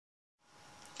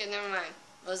Okay, never mind.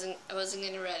 I wasn't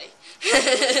getting ready.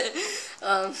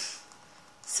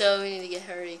 So we need to get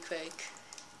hurry quick.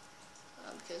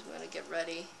 Because we're gonna get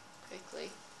ready quickly.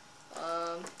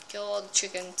 Kill all the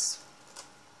chickens.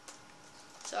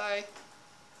 Sorry.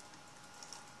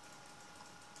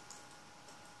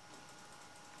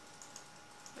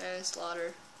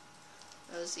 Manslaughter.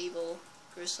 That was evil,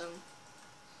 gruesome.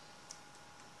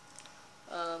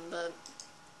 But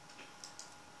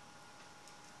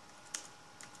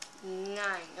 9.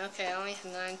 Okay, I only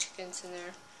have 9 chickens in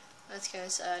there. That's kind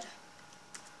of sad.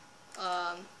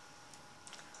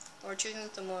 More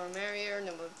chickens, the more merrier.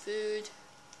 No more food,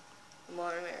 the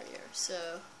more merrier.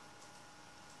 So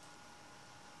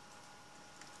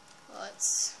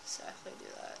let's exactly do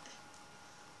that.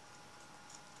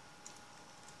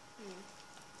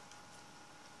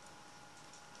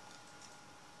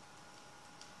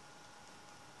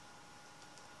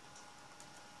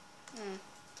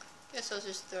 Guess I'll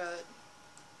just throw it.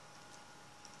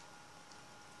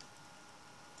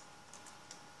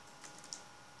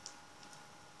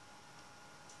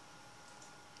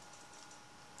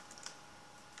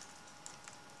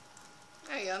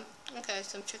 There you go. Okay,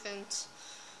 some chickens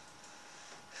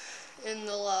in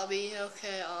the lobby.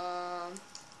 Okay,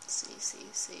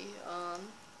 see.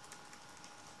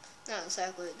 Not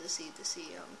exactly the C.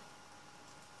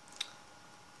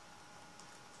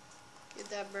 Get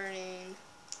that burning.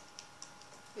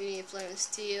 We need flint and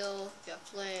steel. Got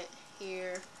flint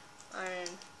here,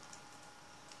 iron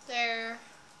there.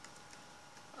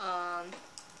 I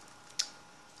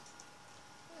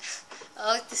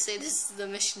like to say this is the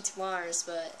mission to Mars,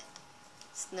 but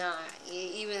it's not.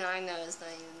 Even I know it's not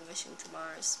even the mission to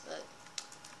Mars, but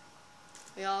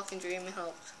we all can dream and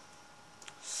hope.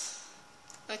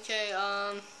 Okay,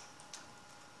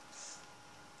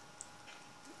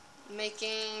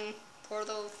 making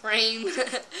portal frame.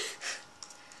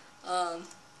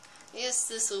 Yes,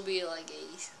 this will be like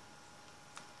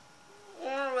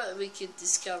more what we could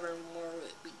discover, more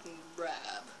what we can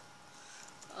grab.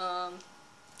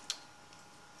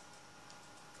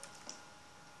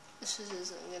 This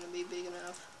isn't going to be big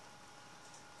enough.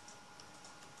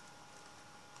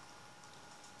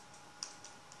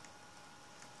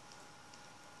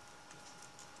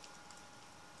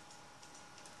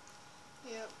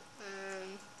 Yep,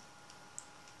 and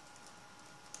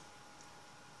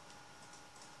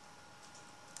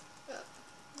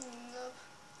nope.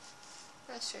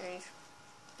 That's strange.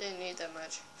 Didn't need that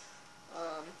much.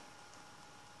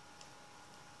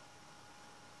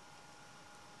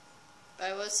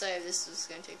 I would say this is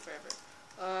going to take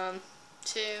forever.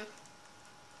 2.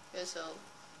 Guess I'll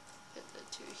put the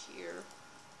 2 here.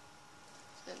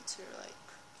 Since you're like,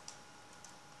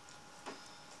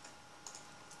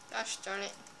 gosh darn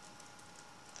it.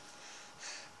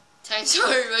 Time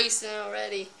started racing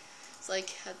already. It's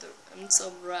like I'm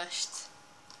so rushed.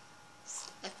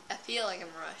 I feel like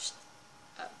I'm rushed.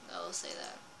 I will say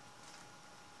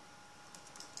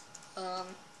that.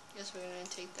 Guess we're gonna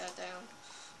take that down.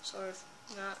 Sort of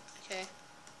not. Okay.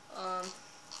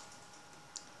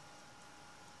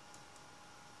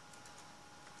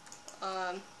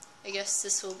 I guess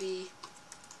this will be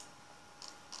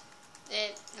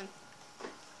it. I'm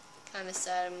kind of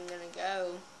sad I'm gonna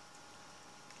go.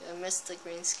 I missed the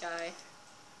green sky.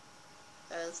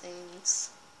 Other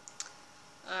things.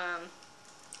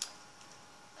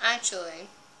 Actually,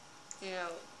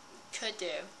 could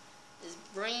do is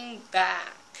bring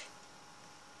back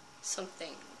some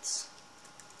things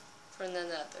for the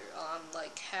nether.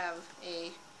 Like have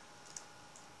a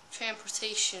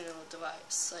transportational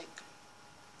device. Like,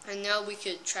 I know we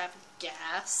could trap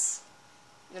gas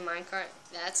in the minecart.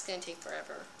 That's gonna take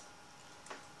forever,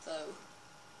 though.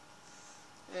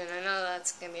 And I know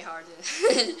that's gonna be hard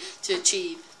to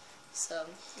achieve. So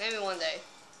maybe one day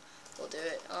we'll do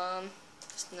it.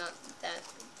 Just not that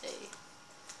day.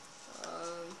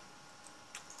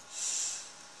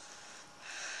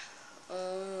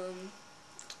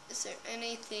 Is there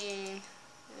anything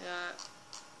that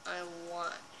I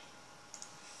want?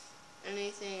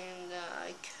 Anything that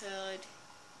I could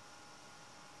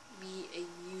be a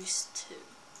use to?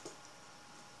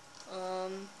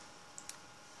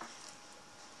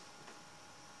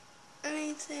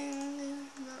 Anything,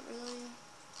 not really.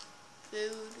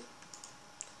 Food.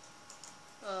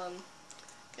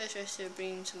 Guess I should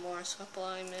bring some more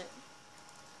supplement.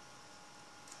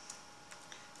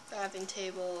 Crafting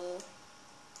table.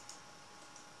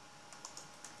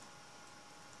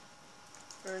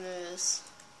 Furnace.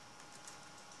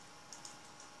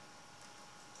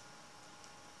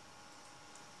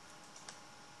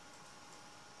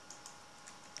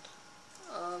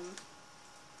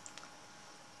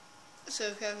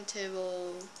 So crafting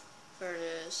table,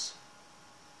 furnace,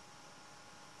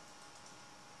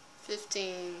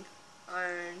 15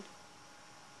 iron,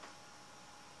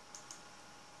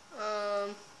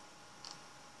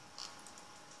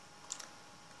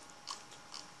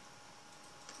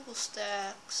 couple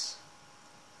stacks,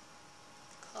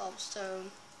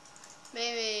 cobblestone,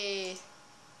 maybe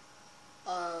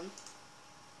some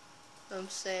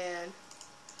sand.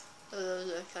 Oh,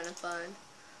 those are kind of fun.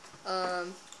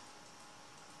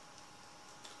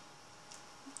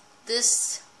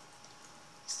 This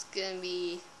is gonna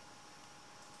be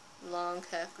a long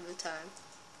heck of a time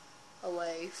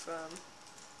away from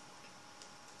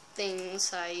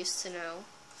things I used to know.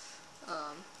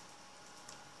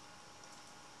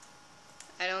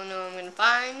 I don't know what I'm gonna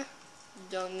find.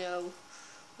 Don't know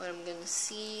what I'm gonna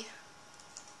see.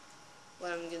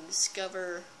 What I'm gonna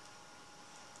discover.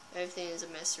 Everything is a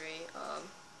mystery.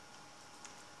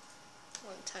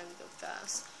 One time to go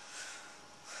fast.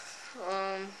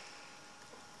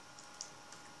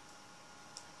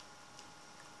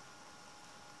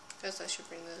 Guess I should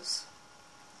bring this.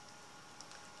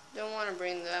 Don't want to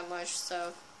bring that much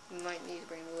stuff. We might need to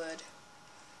bring wood.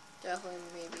 Definitely,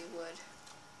 maybe wood.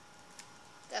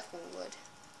 Definitely wood.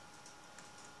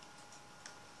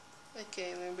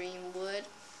 Okay, we're bringing wood.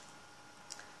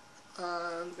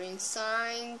 Bring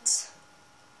signs.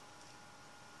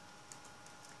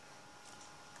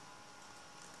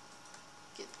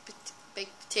 Get the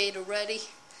baked potato ready.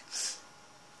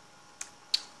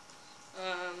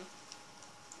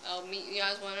 I'll meet you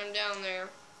guys when I'm down there.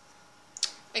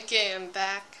 Okay, I'm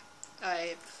back.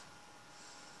 I've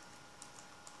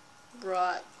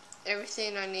brought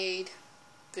everything I need.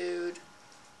 Food.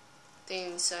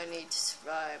 Things I need to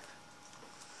survive.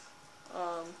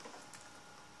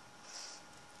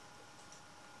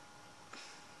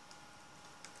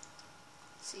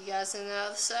 See you guys on the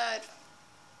other side.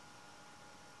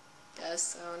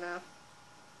 Guess, I don't know.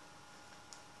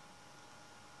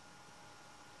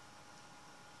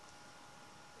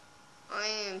 I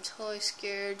am totally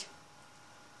scared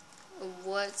of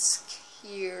what's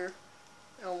here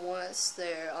and what's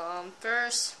there.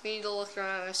 First, we need to look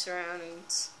around our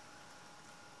surroundings.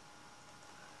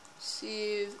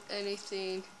 See if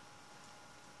anything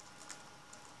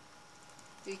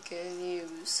we can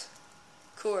use.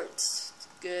 Quartz.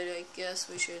 Good, I guess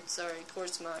we should start a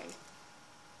quartz mine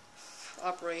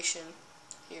operation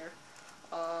here.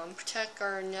 Protect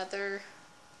our nether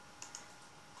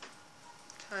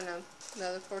kind of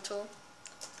nether portal,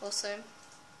 we'll say.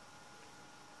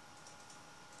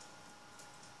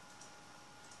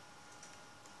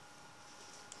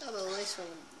 Oh, but at least from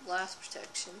the blast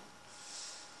protection.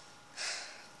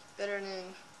 Better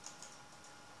than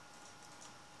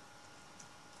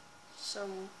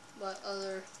somewhat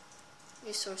other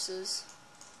resources.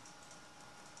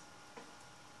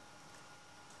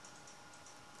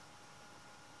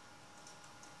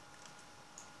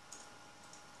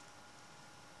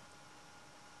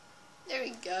 There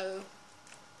we go.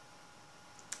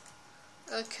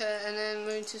 Okay, and then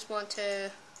we just want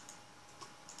to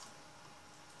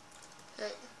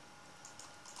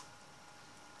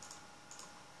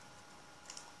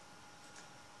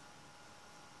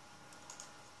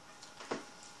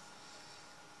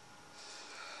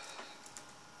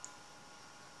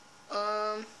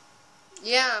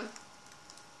yeah,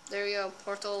 there we go.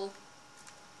 Portal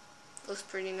looks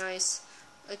pretty nice.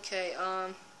 Okay,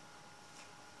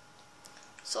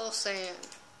 soul sand.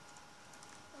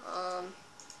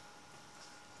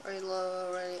 Very low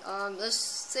already. Let's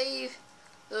save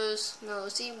those. No,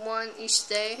 let's eat one each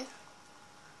day.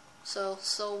 So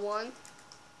one.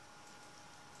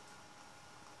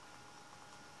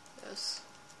 Yes,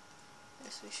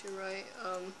 we should write.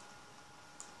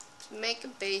 Make a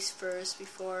base first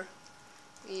before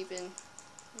we even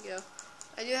go.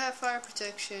 I do have fire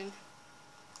protection.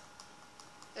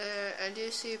 I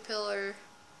do see a pillar.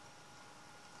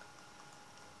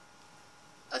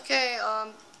 Okay,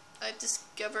 I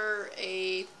discovered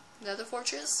another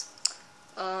fortress.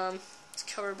 It's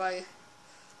covered by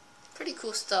pretty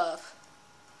cool stuff.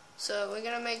 So we're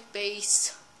gonna make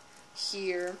base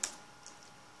here.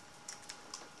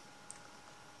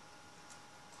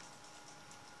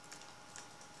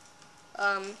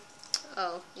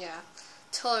 Oh yeah,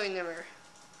 totally remember.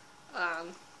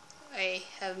 I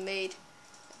have made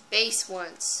a base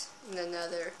once in the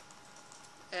nether,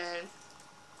 and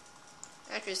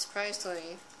actually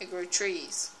surprisingly, I grew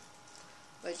trees,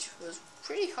 which was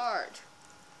pretty hard.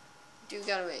 You do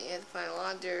gotta admit, you have to find a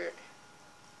lot of dirt,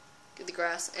 get the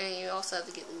grass, and you also have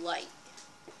to get light.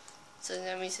 So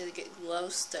that means you have to get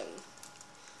glowstone.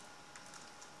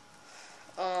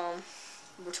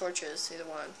 torches, either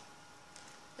one.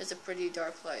 It's a pretty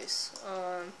dark place.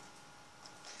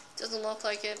 Doesn't look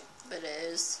like it, but it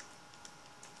is.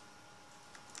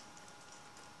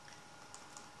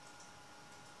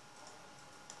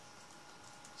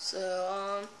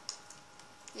 So,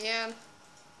 yeah.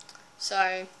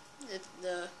 Sorry if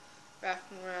the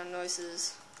racking around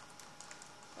noises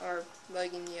are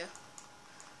bugging you.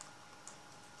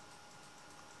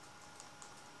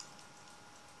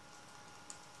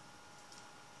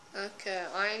 Okay,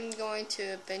 I'm going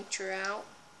to venture out,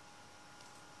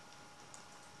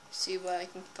 see what I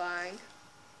can find.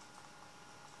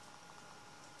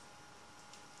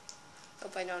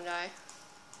 Hope I don't die.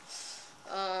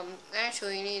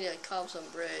 Actually, you need a cobblestone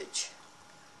bridge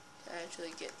to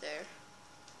actually get there.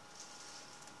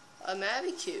 A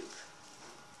Mabby Cube.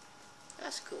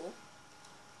 That's cool.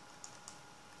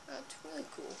 That's really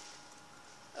cool.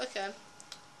 Okay.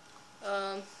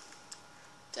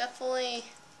 Definitely,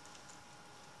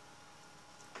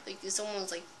 like, it's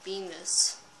almost like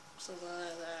Venus. Something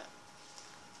like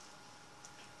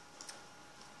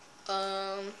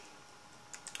that.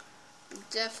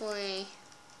 Definitely.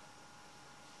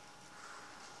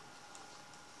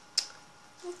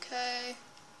 Okay.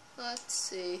 Let's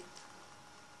see.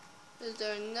 Is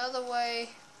there another way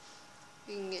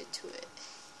we can get to it?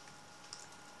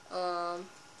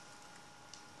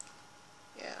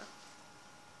 Yeah.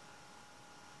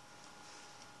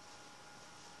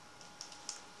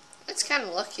 It's kind of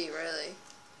lucky, really.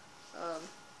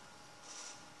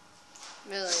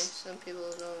 Really, some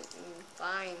people don't even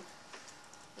find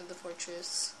the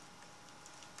fortress.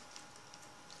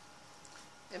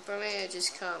 And for me, they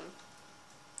just come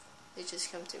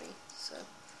to me. So,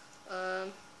 I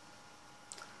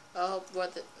hope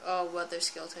weather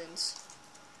skeletons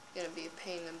gonna be a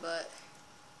pain in the butt.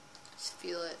 Just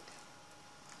feel it.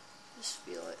 Just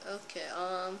feel it. Okay.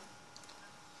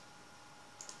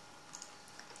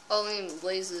 Oh, and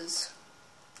blazes.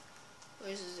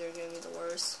 Blazes are gonna be the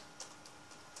worst.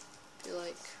 I feel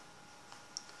like.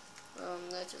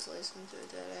 That just leads into a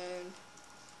dead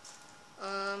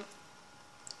end.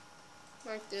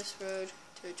 Mark this road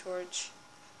to a torch.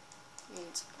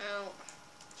 Means out.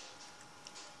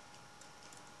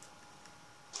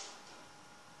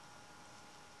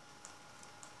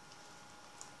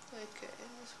 Okay,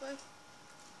 this way.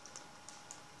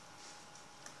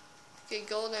 Okay,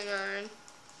 golden iron.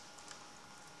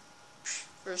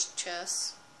 First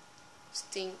chest.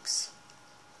 Stinks.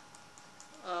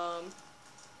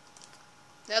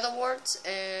 Nether warts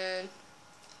and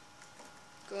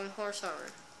golden horse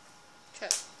armor.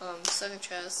 Second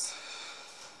chest.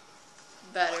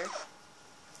 Better.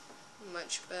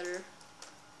 Much better.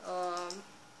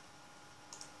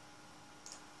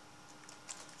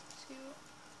 See what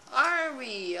are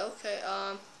we? Okay,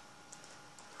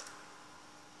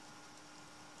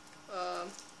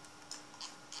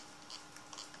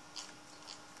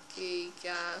 okay,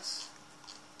 gas.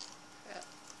 Crap.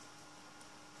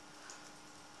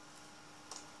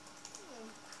 Oh,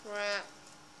 crap.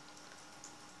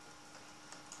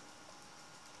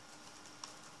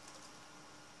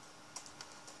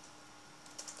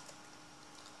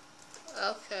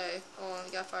 Okay, I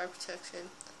got fire protection.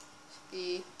 Should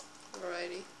be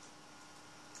alrighty.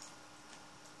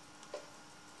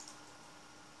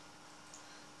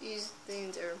 These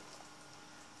things are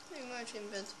pretty much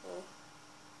invincible.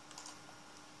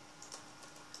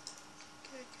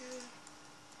 Okay.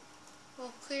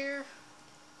 All clear.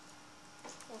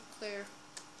 All clear.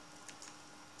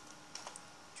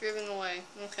 Driven away.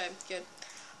 Okay, good.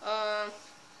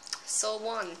 So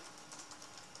one.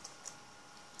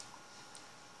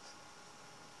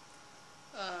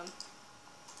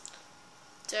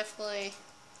 Definitely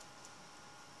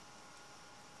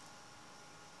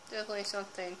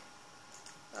something.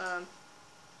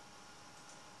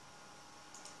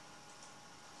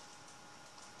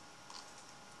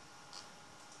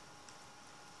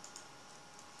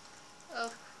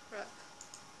 Oh crap.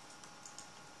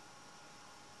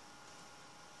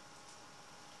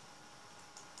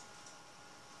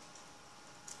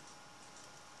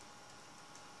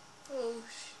 Oh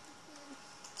shit.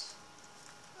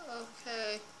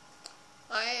 Okay.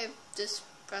 I have just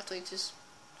practically just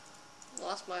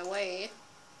lost my way.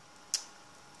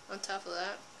 On top of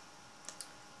that,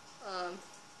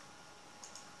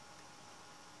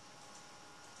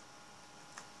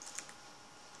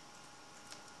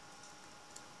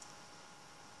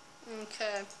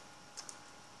 okay.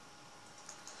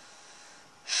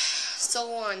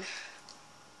 Still one.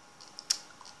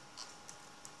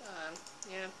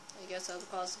 Yeah, I guess I'll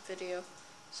pause the video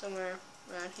somewhere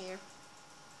around here.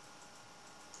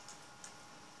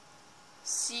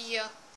 See ya.